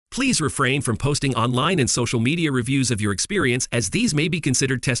Please refrain from posting online and social media reviews of your experience, as these may be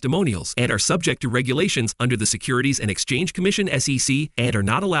considered testimonials and are subject to regulations under the Securities and Exchange Commission (SEC) and are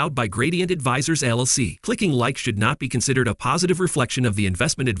not allowed by Gradient Advisors LLC. Clicking like should not be considered a positive reflection of the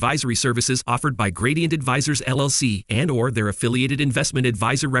investment advisory services offered by Gradient Advisors LLC and/or their affiliated investment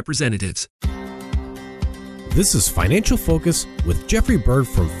advisor representatives. This is Financial Focus with Jeffrey Bird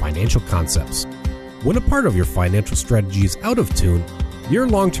from Financial Concepts. When a part of your financial strategy is out of tune, your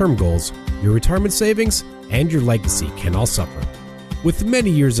long-term goals, your retirement savings, and your legacy can all suffer. With many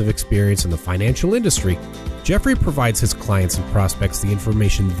years of experience in the financial industry, Jeffrey provides his clients and prospects the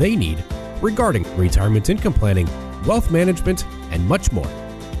information they need regarding retirement income planning, wealth management, and much more.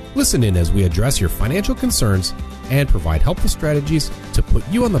 Listen in as we address your financial concerns and provide helpful strategies to put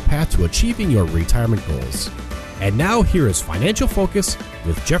you on the path to achieving your retirement goals. And now, here is Financial Focus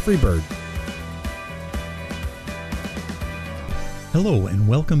with Jeffrey Bird. Hello and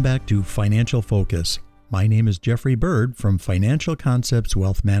welcome back to Financial Focus. My name is Jeffrey Bird from Financial Concepts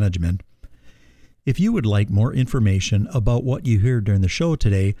Wealth Management. If you would like more information about what you hear during the show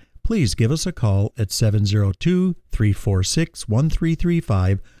today, please give us a call at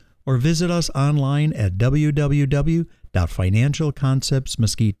 702-346-1335 or visit us online at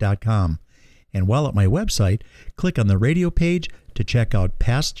www.financialconceptsmesquite.com. And while at my website, click on the radio page to check out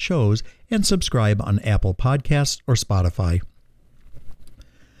past shows and subscribe on Apple Podcasts or Spotify.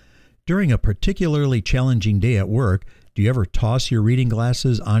 During a particularly challenging day at work, do you ever toss your reading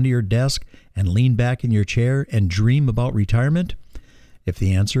glasses onto your desk and lean back in your chair and dream about retirement? If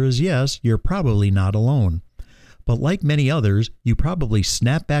the answer is yes, you're probably not alone. But like many others, you probably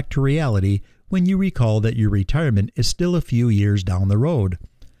snap back to reality when you recall that your retirement is still a few years down the road.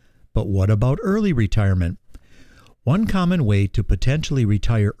 But what about early retirement? One common way to potentially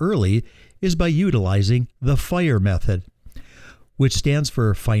retire early is by utilizing the FIRE method, which stands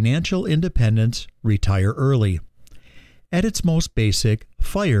for Financial Independence, Retire Early. At its most basic,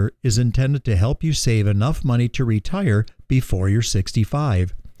 FIRE is intended to help you save enough money to retire before you're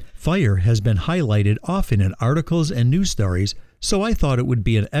 65. FIRE has been highlighted often in articles and news stories, so I thought it would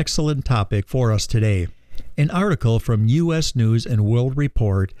be an excellent topic for us today. An article from U.S. News and World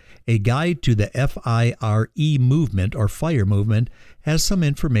Report, a guide to the FIRE movement or FIRE movement, has some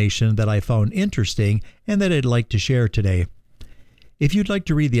information that I found interesting and that I'd like to share today. If you'd like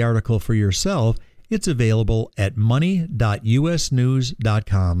to read the article for yourself, it's available at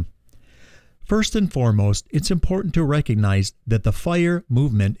money.usnews.com. First and foremost, it's important to recognize that the FIRE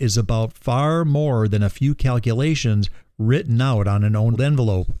movement is about far more than a few calculations written out on an old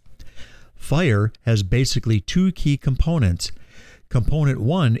envelope. FIRE has basically two key components. Component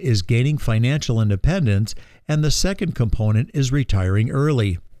one is gaining financial independence, and the second component is retiring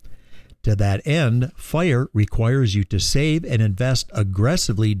early. To that end, FIRE requires you to save and invest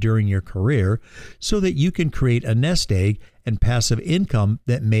aggressively during your career so that you can create a nest egg and passive income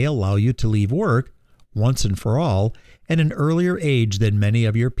that may allow you to leave work, once and for all, at an earlier age than many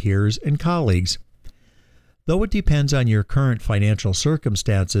of your peers and colleagues. Though it depends on your current financial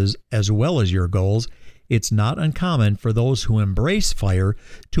circumstances as well as your goals, it's not uncommon for those who embrace FIRE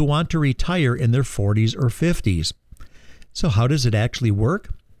to want to retire in their 40s or 50s. So how does it actually work?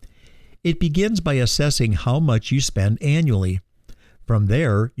 It begins by assessing how much you spend annually. From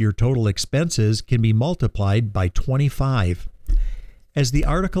there, your total expenses can be multiplied by 25. As the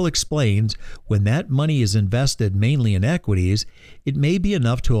article explains, when that money is invested mainly in equities, it may be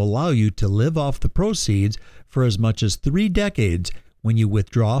enough to allow you to live off the proceeds for as much as 3 decades when you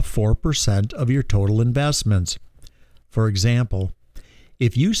withdraw 4% of your total investments. For example,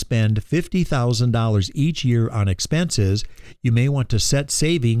 if you spend $50,000 each year on expenses, you may want to set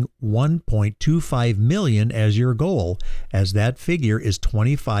saving $1.25 million as your goal, as that figure is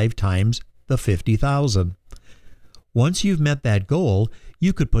 25 times the $50,000. Once you've met that goal,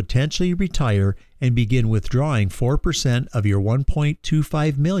 you could potentially retire and begin withdrawing 4% of your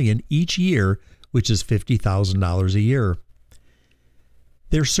 $1.25 million each year, which is $50,000 a year.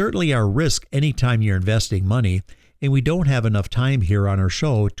 There certainly are risks anytime you're investing money, and we don't have enough time here on our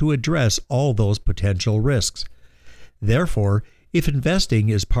show to address all those potential risks. Therefore, if investing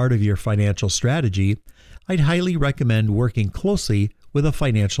is part of your financial strategy, I'd highly recommend working closely with a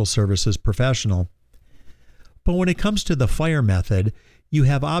financial services professional. But when it comes to the FIRE method, you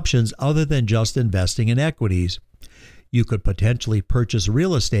have options other than just investing in equities. You could potentially purchase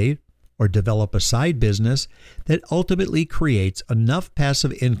real estate or develop a side business that ultimately creates enough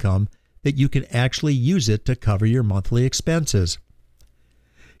passive income that you can actually use it to cover your monthly expenses.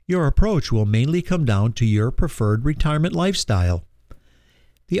 Your approach will mainly come down to your preferred retirement lifestyle.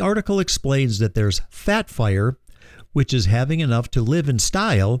 The article explains that there's FAT FIRE, which is having enough to live in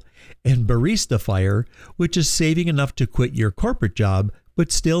style, and barista fire, which is saving enough to quit your corporate job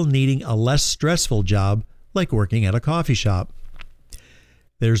but still needing a less stressful job like working at a coffee shop.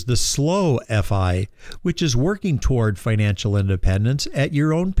 There's the slow FI, which is working toward financial independence at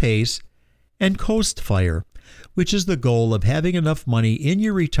your own pace, and coast fire, which is the goal of having enough money in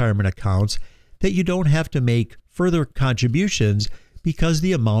your retirement accounts that you don't have to make further contributions because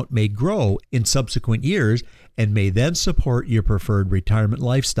the amount may grow in subsequent years and may then support your preferred retirement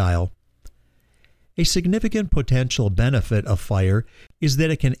lifestyle. A significant potential benefit of FIRE is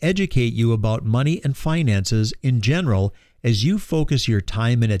that it can educate you about money and finances in general as you focus your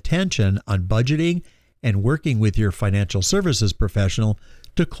time and attention on budgeting and working with your financial services professional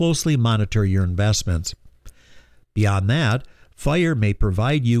to closely monitor your investments. Beyond that, FIRE may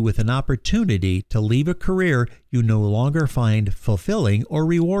provide you with an opportunity to leave a career you no longer find fulfilling or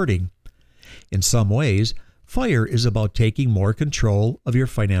rewarding. In some ways, FIRE is about taking more control of your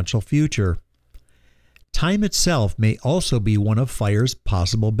financial future. Time itself may also be one of FIRE's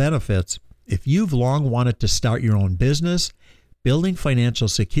possible benefits. If you've long wanted to start your own business, building financial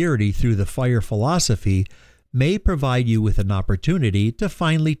security through the FIRE philosophy may provide you with an opportunity to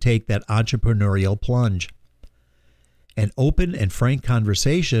finally take that entrepreneurial plunge. An open and frank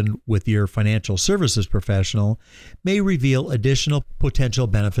conversation with your financial services professional may reveal additional potential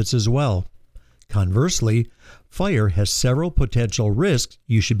benefits as well. Conversely, FIRE has several potential risks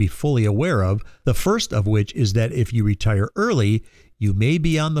you should be fully aware of, the first of which is that if you retire early, you may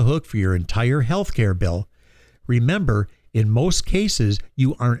be on the hook for your entire healthcare bill. Remember, in most cases,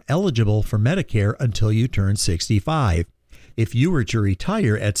 you aren't eligible for Medicare until you turn 65. If you were to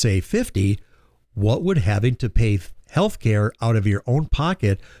retire at, say, 50, what would having to pay healthcare out of your own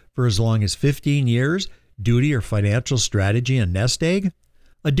pocket for as long as 15 years due to your financial strategy and nest egg?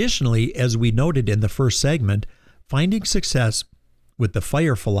 Additionally, as we noted in the first segment, finding success with the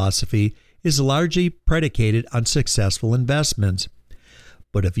FIRE philosophy is largely predicated on successful investments.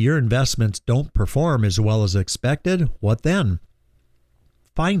 But if your investments don't perform as well as expected, what then?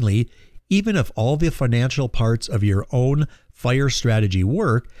 Finally, even if all the financial parts of your own FIRE strategy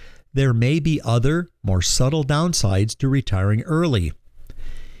work, there may be other, more subtle downsides to retiring early.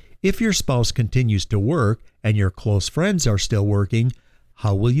 If your spouse continues to work and your close friends are still working,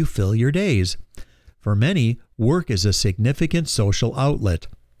 how will you fill your days? For many, work is a significant social outlet.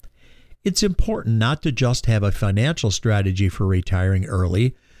 It's important not to just have a financial strategy for retiring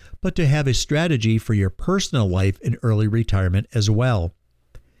early, but to have a strategy for your personal life in early retirement as well.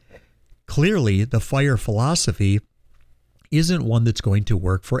 Clearly, the FIRE philosophy isn't one that's going to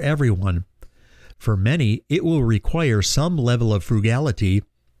work for everyone. For many, it will require some level of frugality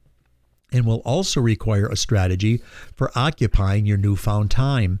and will also require a strategy for occupying your newfound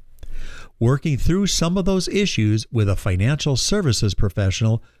time. Working through some of those issues with a financial services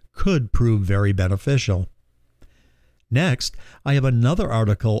professional could prove very beneficial. Next, I have another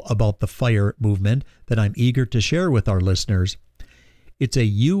article about the FIRE movement that I'm eager to share with our listeners. It's a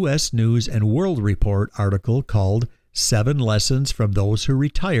U.S. News and World Report article called 7 Lessons from Those Who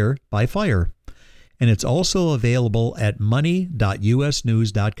Retire by FIRE, and it's also available at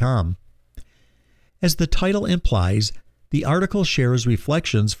money.usnews.com. As the title implies, the article shares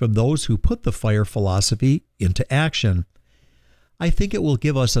reflections from those who put the FIRE philosophy into action. I think it will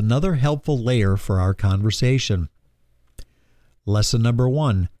give us another helpful layer for our conversation. Lesson number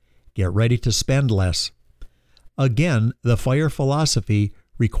 1, get ready to spend less. Again, the FIRE philosophy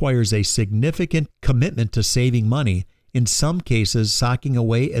requires a significant commitment to saving money, in some cases socking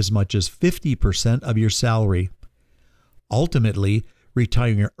away as much as 50% of your salary. Ultimately,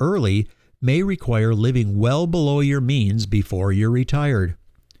 retiring early may require living well below your means before you're retired.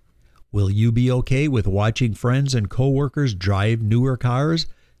 Will you be okay with watching friends and coworkers drive newer cars,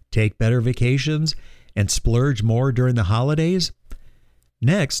 take better vacations, and splurge more during the holidays?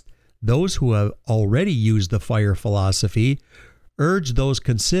 Next, those who have already used the FIRE philosophy urge those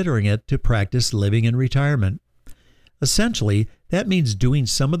considering it to practice living in retirement. Essentially, that means doing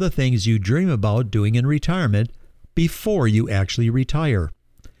some of the things you dream about doing in retirement before you actually retire.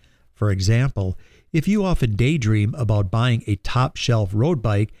 For example, if you often daydream about buying a top-shelf road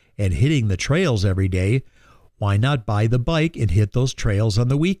bike and hitting the trails every day, why not buy the bike and hit those trails on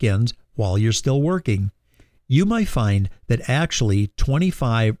the weekends while you're still working? You might find that actually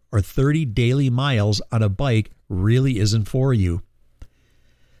 25 or 30 daily miles on a bike really isn't for you.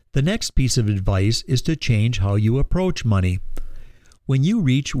 The next piece of advice is to change how you approach money. When you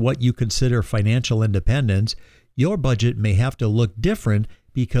reach what you consider financial independence, your budget may have to look different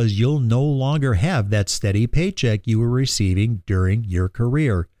because you'll no longer have that steady paycheck you were receiving during your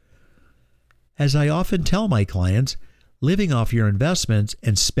career. As I often tell my clients, living off your investments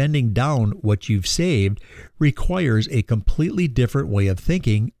and spending down what you've saved requires a completely different way of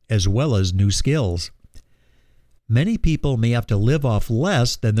thinking as well as new skills. Many people may have to live off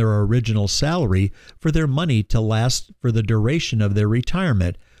less than their original salary for their money to last for the duration of their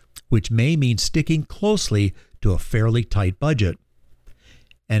retirement, which may mean sticking closely to a fairly tight budget.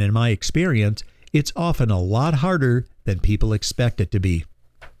 And in my experience, it's often a lot harder than people expect it to be.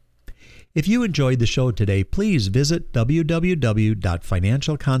 If you enjoyed the show today, please visit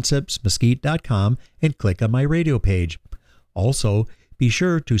www.financialconceptsmesquite.com and click on my radio page. Also, be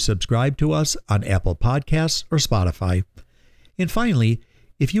sure to subscribe to us on Apple Podcasts or Spotify. And finally,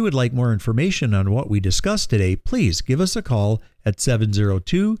 if you would like more information on what we discussed today, please give us a call at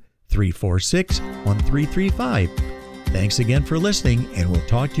 702-346-1335. Thanks again for listening, and we'll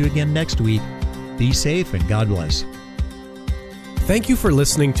talk to you again next week. Be safe and God bless. Thank you for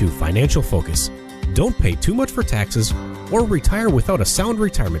listening to Financial Focus. Don't pay too much for taxes or retire without a sound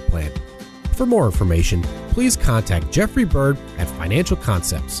retirement plan. For more information, please contact Jeffrey Bird at Financial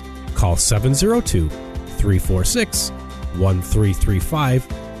Concepts. Call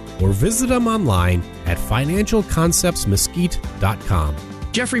 702-346-1335 or visit them online at financialconceptsmesquite.com.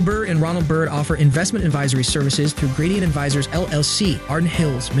 Jeffrey Bird and Ronald Bird offer investment advisory services through Gradient Advisors, LLC, Arden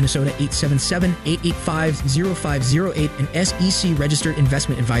Hills, Minnesota 877-885-0508, an SEC-registered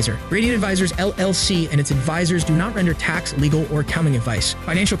investment advisor. Gradient Advisors, LLC and its advisors do not render tax, legal, or accounting advice.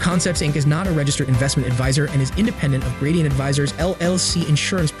 Financial Concepts, Inc. is not a registered investment advisor and is independent of Gradient Advisors, LLC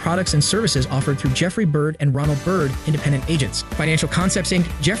insurance products and services offered through Jeffrey Bird and Ronald Bird, independent agents. Financial Concepts, Inc.,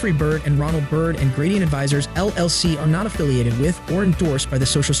 Jeffrey Bird and Ronald Bird, and Gradient Advisors, LLC are not affiliated with or endorsed by the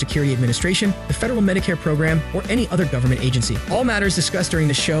Social Security Administration, the Federal Medicare Program, or any other government agency. All matters discussed during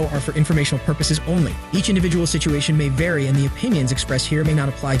the show are for informational purposes only. Each individual situation may vary, and the opinions expressed here may not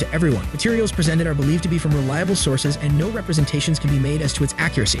apply to everyone. Materials presented are believed to be from reliable sources, and no representations can be made as to its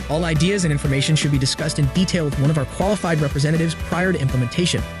accuracy. All ideas and information should be discussed in detail with one of our qualified representatives prior to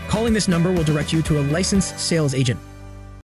implementation. Calling this number will direct you to a licensed sales agent.